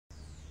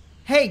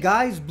Hey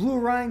guys,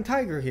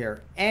 Blueoriontiger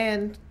here,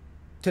 and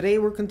today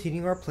we're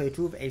continuing our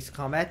playthrough of Ace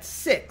Combat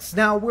 6.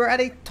 Now, we're at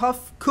a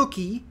tough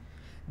cookie,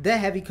 the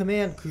heavy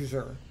command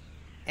cruiser,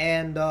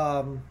 and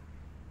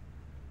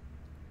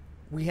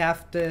we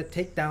have to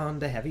take down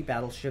the heavy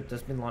battleship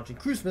that's been launching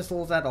cruise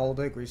missiles at all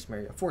the Greece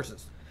Maria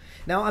forces.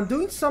 Now, I'm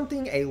doing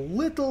something a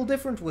little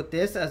different with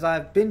this, as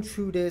I've been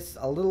through this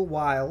a little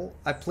while.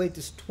 I played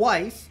this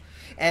twice,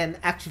 and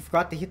actually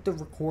forgot to hit the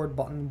record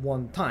button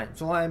one time,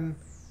 so I'm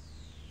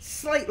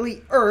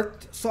slightly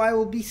irked, so I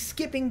will be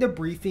skipping the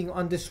briefing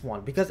on this one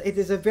because it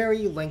is a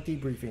very lengthy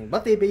briefing.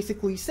 What they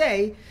basically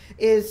say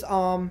is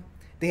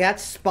they had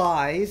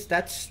spies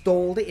that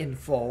stole the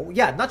info.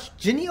 Yeah, not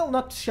genial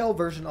nutshell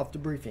version of the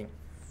briefing.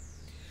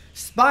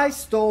 Spies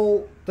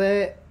stole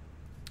the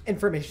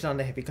information on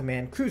the heavy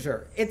command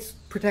cruiser. It's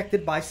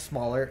protected by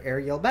smaller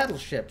aerial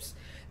battleships.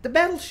 The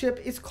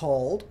battleship is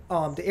called,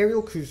 the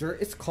aerial cruiser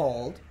is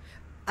called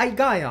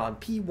Aegeon,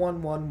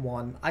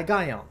 P111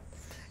 Aegeon.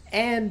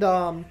 And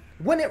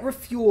when it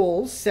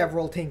refuels,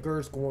 several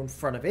tankers go in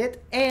front of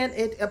it, and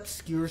it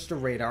obscures the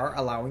radar,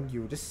 allowing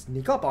you to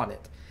sneak up on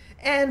it.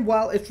 And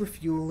while it's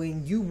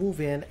refueling, you move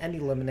in and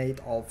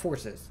eliminate all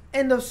forces.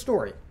 End of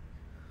story.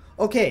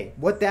 Okay,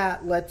 with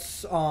that,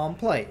 let's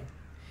play.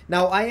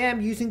 Now, I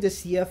am using the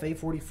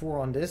CFA-44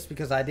 on this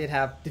because I did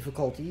have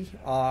difficulty.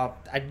 I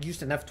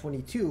used an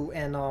F-22,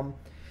 and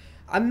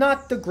I'm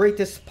not the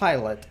greatest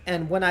pilot.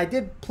 And when I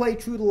did play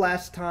through the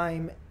last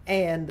time,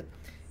 and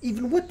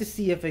even with the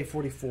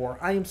CFA-44,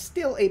 I am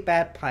still a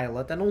bad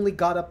pilot and only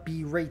got a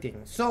B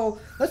rating. So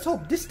let's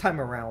hope this time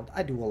around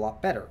I do a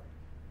lot better.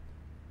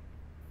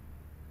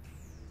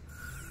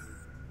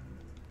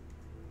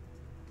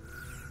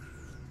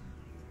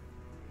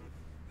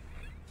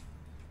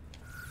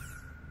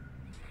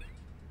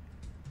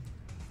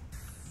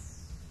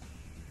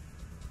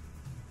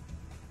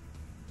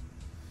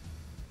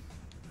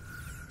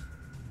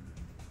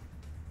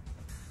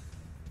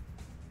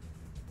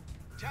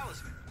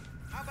 Talisman,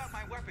 how about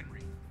my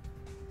weaponry?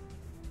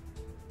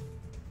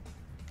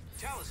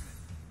 Talisman,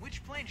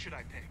 which plane should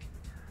I pick?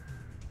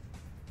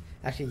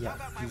 Actually, yeah, How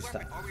about my use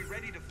weapon? that. Are we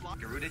ready to fly?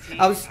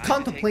 I was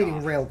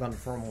contemplating railgun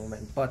for a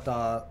moment, but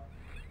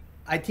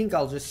I think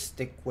I'll just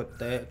stick with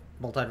the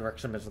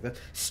multi-direction missile.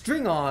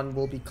 String on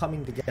will be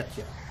coming to get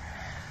you.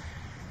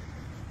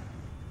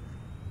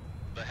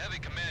 The heavy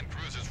command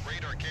cruiser's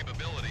radar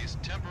capabilities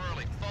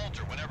temporarily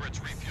falter whenever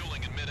it's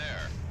refueling in midair.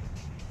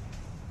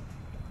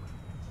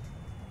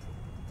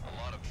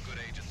 A lot of good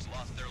agents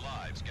lost their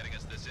lives getting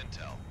us this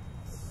intel.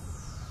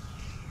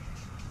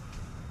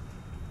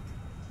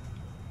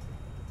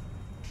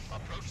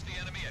 Approach the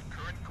enemy at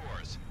current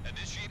course.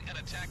 Initiate an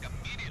attack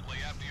immediately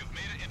after you've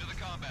made it into the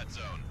combat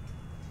zone.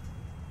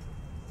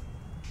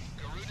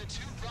 Garuda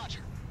 2,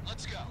 roger.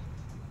 Let's go.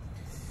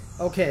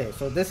 Okay,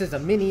 so this is a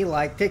mini,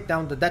 like, take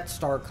down the Death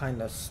Star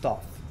kind of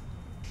stuff.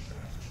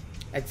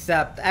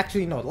 Except,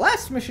 actually, no, the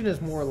last mission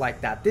is more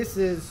like that. This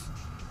is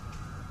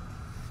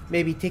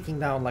maybe taking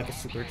down, like, a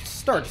Super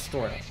Star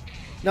Destroyer.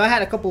 Now, I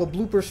had a couple of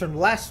bloopers from the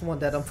last one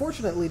that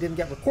unfortunately didn't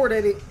get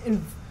recorded,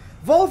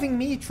 involving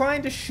me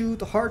trying to shoot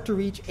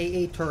hard-to-reach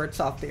AA turrets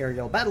off the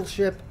aerial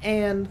battleship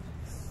and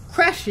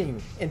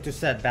crashing into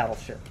said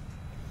battleship.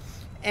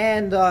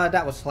 And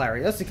that was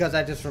hilarious because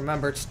I just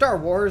remembered Star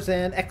Wars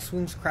and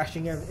X-Wings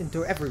crashing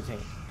into everything.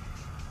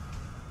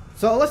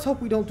 So let's hope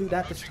we don't do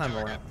that this time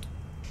around.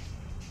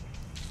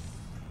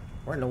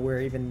 We're nowhere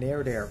even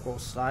near there,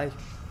 Ghost Eye.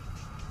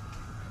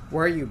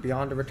 Where are you?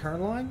 Beyond the return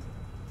line?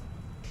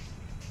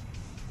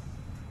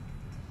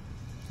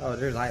 Oh,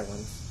 there's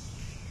islands.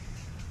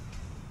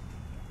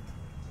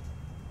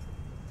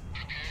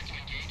 Prepare to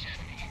engage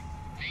enemy.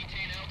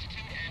 Maintain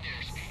altitude and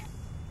airspeed.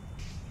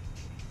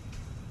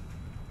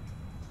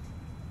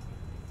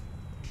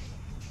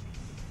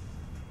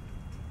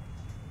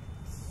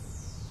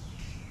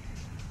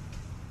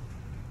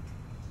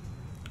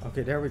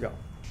 Okay, there we go.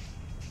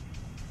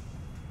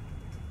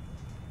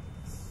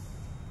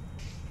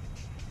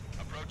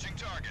 Approaching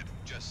target.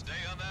 Just stay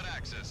on that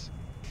axis.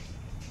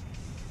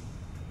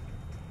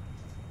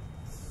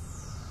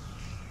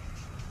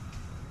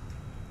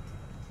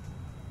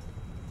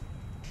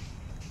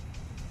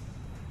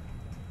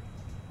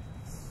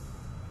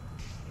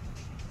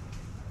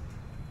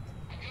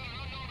 I've got an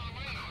unknown on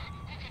radar.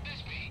 Who could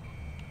this be?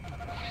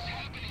 What is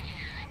happening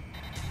here?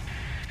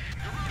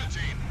 Garuda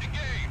team,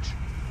 engage.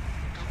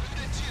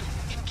 Garuda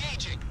 2,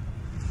 engaging.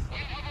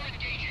 When hover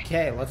engaging.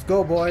 Okay, let's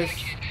go, boys.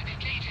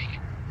 Engaging.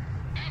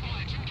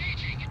 Avalanche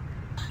engaging.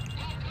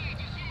 All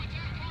planes assume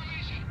attack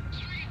formation.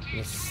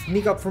 Let's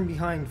sneak up from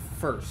behind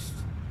first.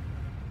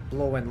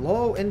 Blow in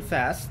low and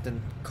fast,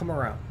 and come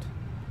around.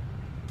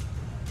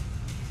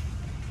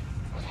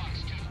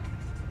 Fox 2.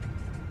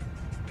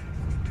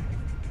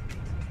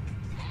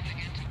 Moving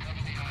in to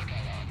cover the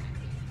Aegeon.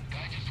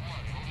 Guidance 1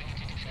 moving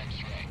into defense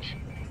range.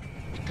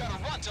 We've got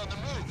a runt on the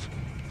move.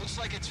 Looks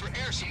like it's for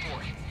air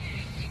support.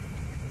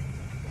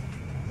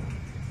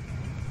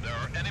 There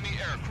are enemy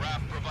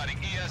aircraft providing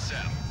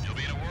ESM. You'll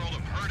be in a world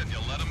of hurt if you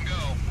let them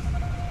go.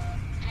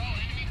 Draw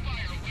enemy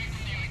fire away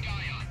from the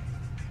Aegeon.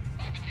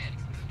 Up ahead.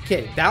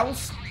 Okay, that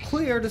was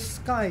clear the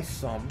sky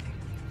some.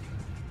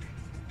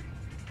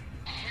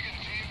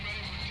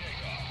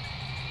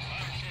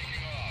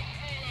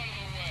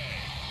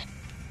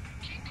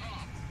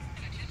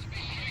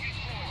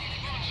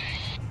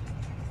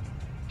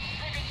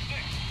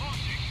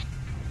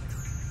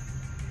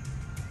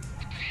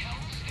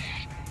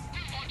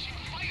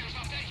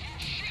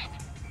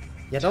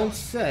 You don't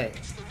say.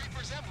 It's the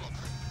Reaper's emblem.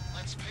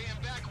 Let's pay him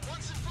back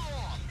once and for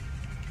all.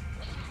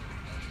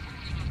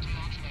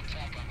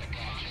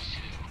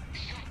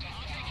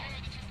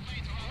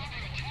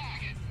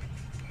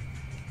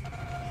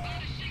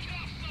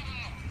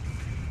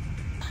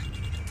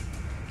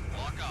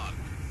 Lock on.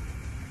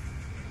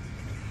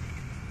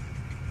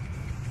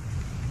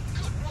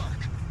 Good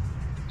work.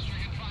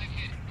 Striking 5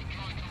 hit.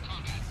 Withdrawing from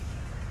combat.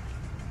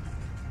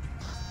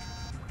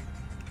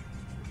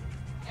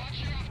 Watch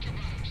your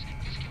afterburners.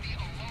 This could be a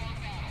long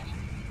battle.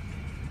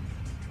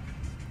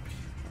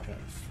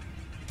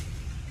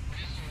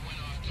 Missile went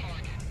on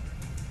target.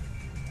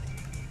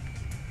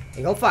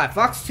 Eagle 5,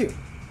 Fox 2. Garuda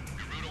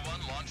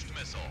 1 launched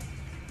missile.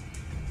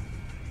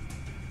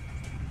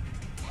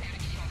 We're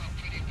getting shot up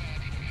pretty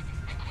bad here.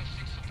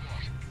 Requesting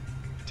support.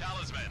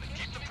 Talisman,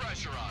 keep the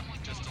pressure on.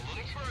 Just a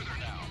little further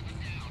now.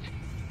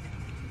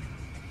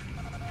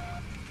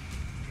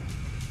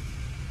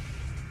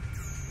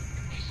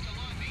 He's still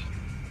on me.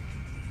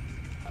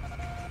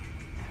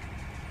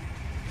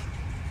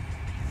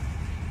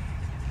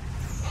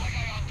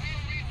 Okay, I'll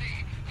read me.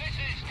 This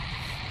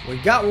is... We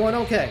got one,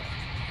 okay.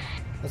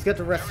 Let's get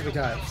the rest of the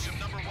Aerial guys. battleship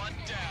number 1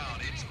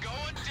 down. It's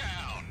going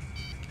down.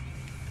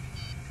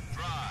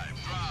 Drive,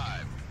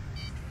 drive.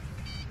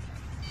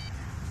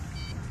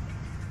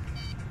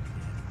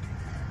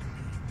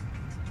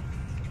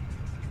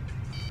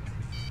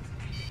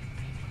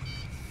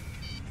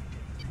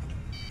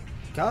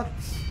 Got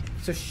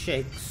to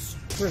shake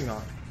string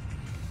on.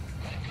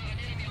 I've got an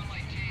enemy on my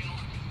tail.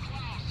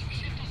 Klaus,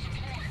 shift to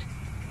support.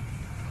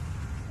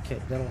 Okay,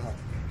 that'll help.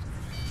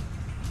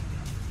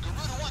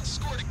 Garuda 1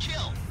 scored a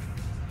kill.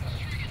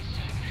 Stricken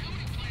 7.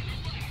 How many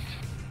players are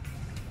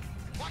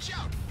left? Watch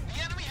out. The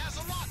enemy has a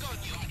lock on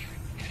you.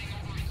 Heading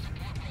over in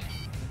support role.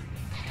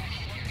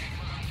 Flare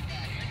confirmed.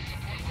 In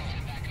support role.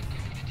 Backup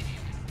Garuda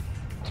team.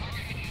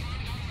 Target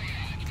confirmed on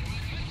radar.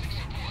 Commencing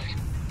support.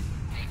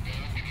 Red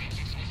Bear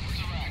commencing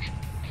support. Iraq.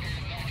 Clear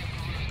backup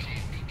Garuda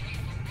team.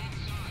 Good from both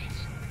sides.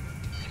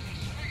 This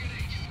is Frigate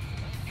 8.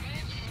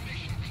 Advanced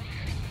formation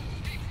cleared.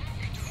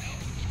 Regrouping to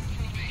altitude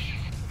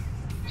formation.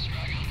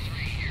 Stragon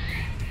 3 here.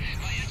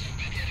 My engine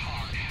been hit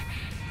hard.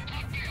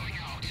 Not bailing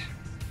out.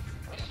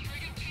 The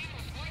Stricken team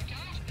was wiped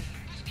out?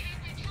 This can't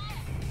be true.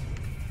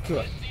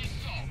 Good. The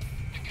assault.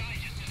 The guy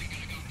just isn't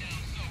gonna go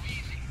down so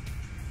easy.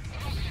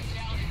 Thrust him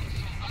down in the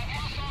zone. I've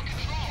lost all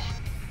control.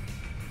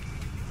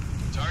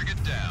 Target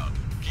down.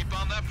 Keep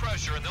on that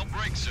pressure and they'll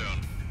break soon.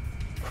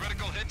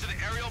 Critical hit to the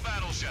aerial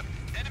battleship.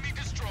 Enemy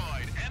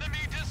destroyed.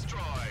 Enemy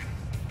destroyed.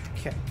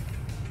 Okay.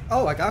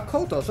 Oh, I got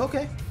Kotos,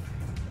 okay.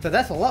 So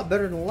that's a lot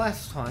better than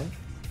last time.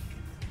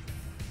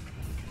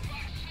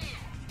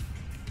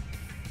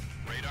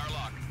 Radar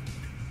lock.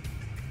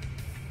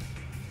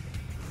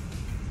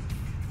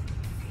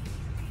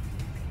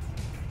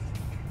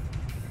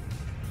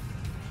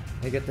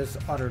 Let me get this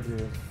other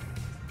dude.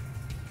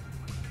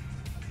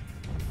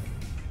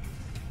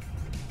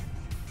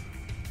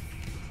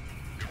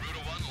 Garuda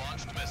 1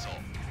 launched missile.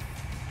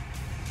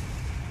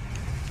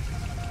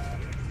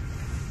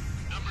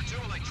 Number 2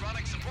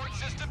 electronic support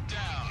system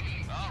down.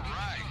 All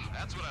right.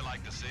 That's what I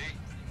like to see.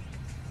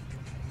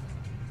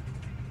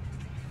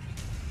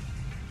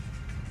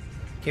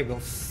 Okay, we'll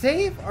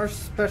save our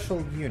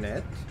special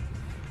unit.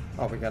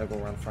 Oh, we gotta go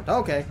around front.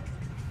 Okay.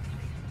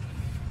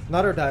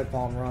 Another dive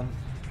bomb run.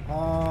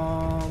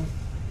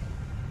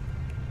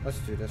 Let's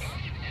do this.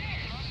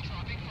 Thrust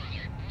dropping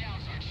further.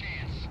 Now's our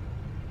chance.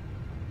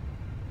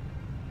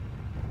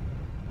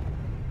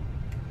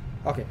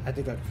 Okay, I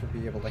think I should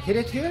be able to hit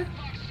it here.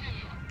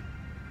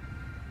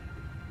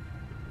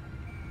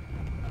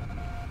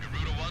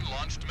 Garuda 1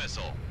 launched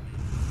missile.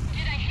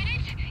 Did I hit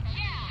it?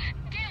 Yeah.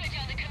 Damage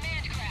on the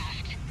command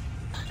craft.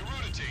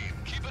 Garuda team,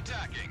 keep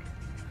attacking.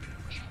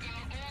 Shoot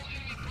down all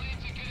enemy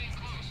planes and get in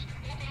close.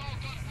 Open all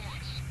gun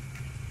ports.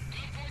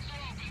 Gun ports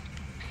are open.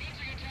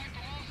 Commencing attack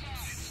from all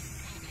sides.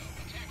 Wilco,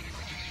 attack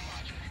executing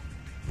Roger.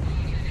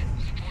 Roger.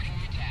 Supporting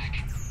the attack.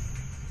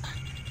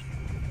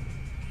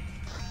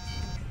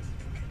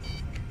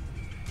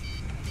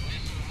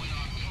 Missile went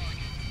on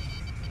target.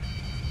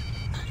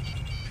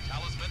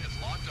 Talisman is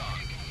locked on.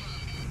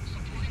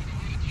 Supporting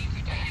Garuda team's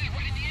attack.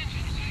 Right in the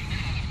engines.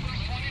 The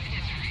first one in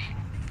history.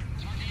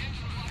 Target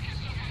engine lock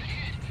is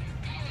overhead.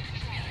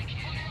 Power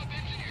control. Fire up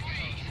engine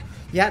three.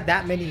 Yeah,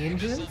 that many Missile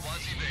engines?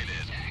 was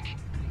evaded. Attack.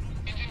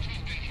 Engine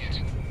two's been hit.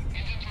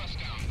 Engine thrust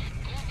down.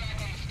 Pull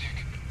back on the stick.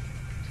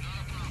 It's not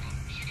a problem.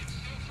 She can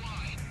still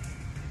fly.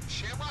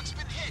 Shamrock's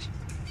been hit.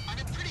 I'm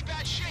in pretty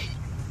bad shape.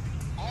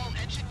 All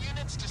engine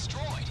units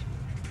destroyed.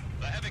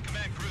 The heavy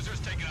command cruiser's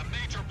taken a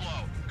major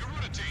blow.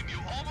 Garuda team,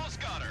 you almost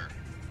got her.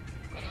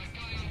 But our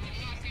Gaia will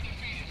not be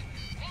defeated.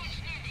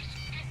 Launch Nimbus.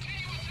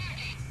 Continue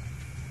attacking.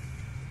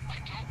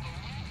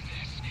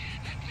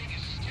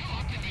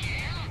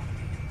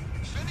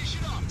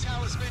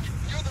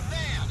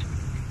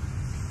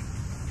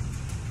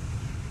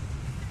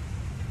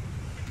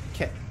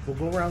 We'll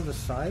go around the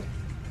side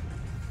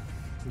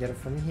and get it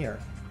from here.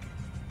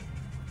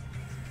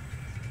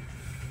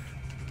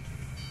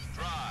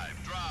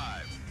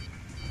 Drive.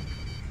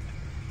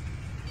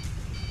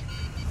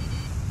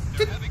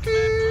 Their heavy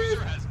command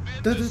cruiser has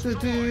been destroyed.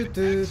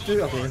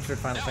 Excellent Okay, work. insert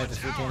Final Now it's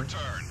Fantasy our game.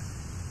 turn.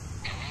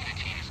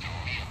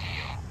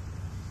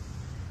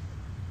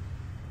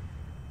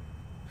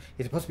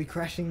 It's supposed to be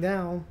crashing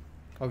down.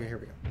 Okay, here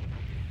we go.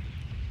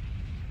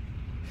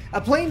 A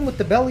plane with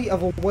the belly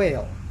of a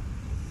whale.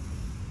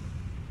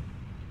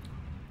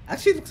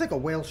 Actually, it looks like a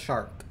whale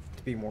shark,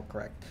 to be more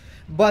correct.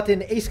 But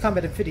in Ace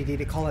Combat Infinity,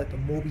 they call it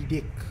Moby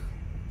Dick.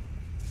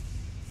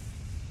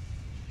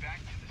 Back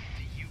to the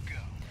sea you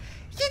go.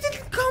 You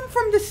didn't come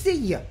from the sea!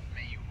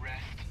 May you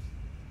rest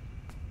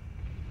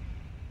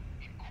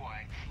in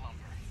quiet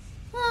slumber.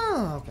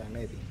 Oh, okay,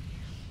 maybe.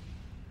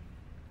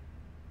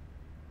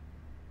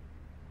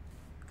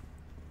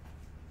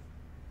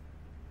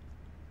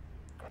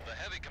 The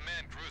heavy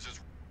command cruisers.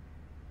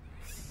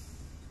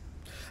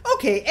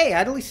 Okay, hey,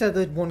 I'd at least said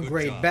that one Good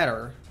grade job.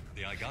 better.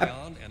 The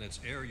Igaion and its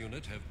air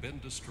unit have been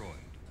destroyed.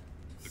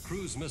 The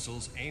cruise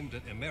missiles aimed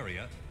at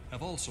Emeria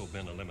have also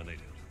been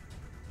eliminated.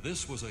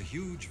 This was a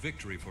huge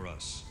victory for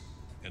us,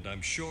 and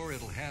I'm sure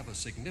it'll have a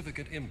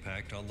significant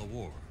impact on the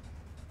war.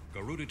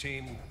 Garuda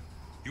team,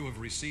 you have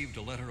received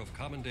a letter of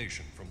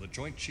commendation from the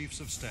Joint Chiefs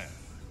of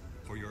Staff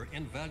for your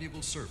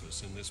invaluable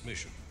service in this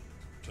mission.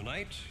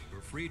 Tonight,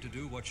 you're free to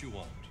do what you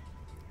want.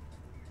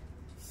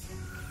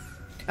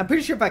 I'm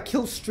pretty sure if I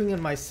kill String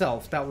and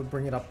myself, that would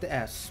bring it up to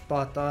S.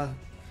 But,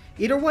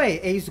 either way,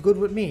 A's good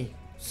with me.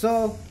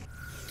 So,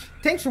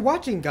 thanks for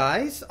watching,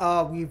 guys.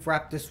 We've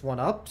wrapped this one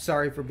up.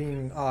 Sorry for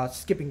being,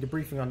 skipping the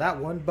briefing on that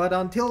one. But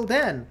until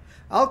then,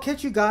 I'll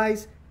catch you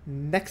guys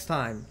next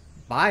time.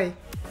 Bye.